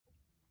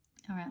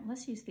All right,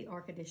 let's use the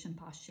arc addition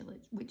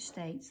postulate, which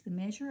states the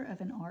measure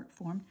of an arc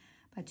formed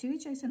by two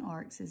adjacent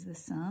arcs is the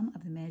sum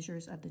of the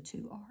measures of the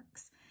two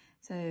arcs.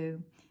 So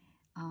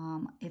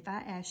if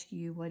I ask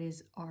you what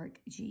is arc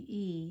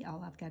GE,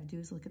 all I've got to do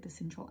is look at the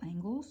central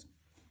angles.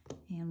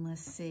 And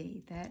let's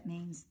see, that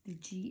means the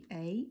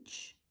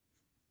GH,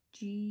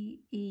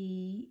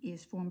 GE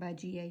is formed by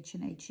GH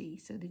and HE.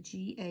 So the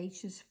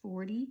GH is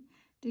 40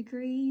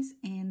 degrees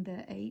and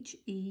the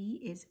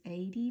HE is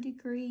 80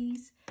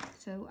 degrees.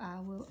 So I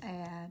will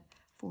add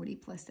 40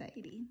 plus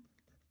 80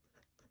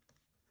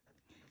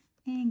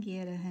 and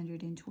get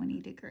 120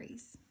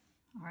 degrees.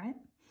 All right,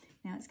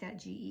 now it's got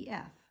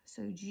GEF.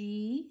 So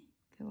G,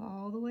 go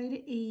all the way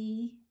to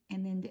E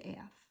and then to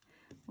F.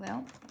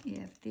 Well,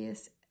 if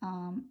this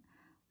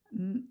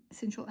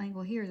central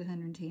angle here is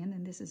 110,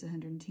 then this is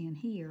 110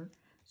 here.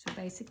 So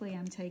basically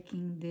I'm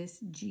taking this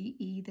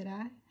GE that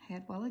I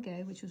had a while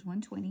ago, which was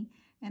 120,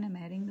 and I'm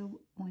adding the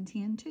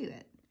 110 to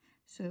it.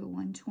 So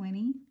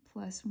 120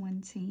 plus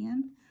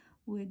 110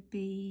 would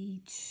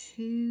be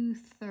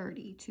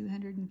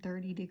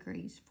 230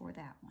 degrees for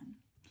that one.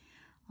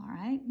 All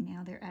right,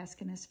 now they're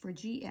asking us for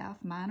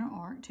GF, minor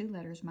arc, two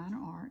letters,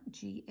 minor arc,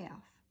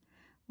 GF.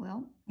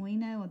 Well, we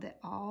know that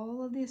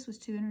all of this was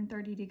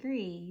 230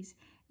 degrees,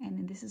 and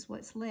then this is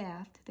what's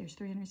left. There's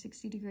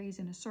 360 degrees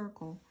in a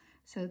circle.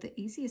 So the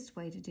easiest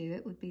way to do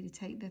it would be to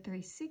take the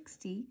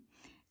 360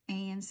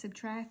 and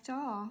subtract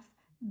off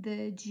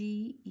the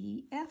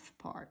GEF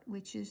part,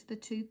 which is the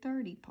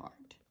 230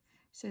 part.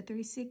 So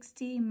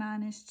 360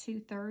 minus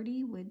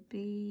 230 would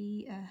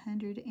be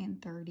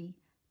 130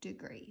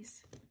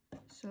 degrees.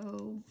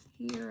 So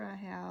here I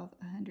have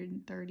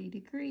 130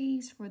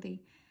 degrees for the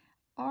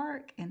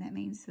arc, and that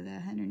means that the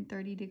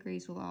 130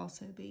 degrees will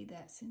also be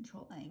that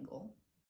central angle.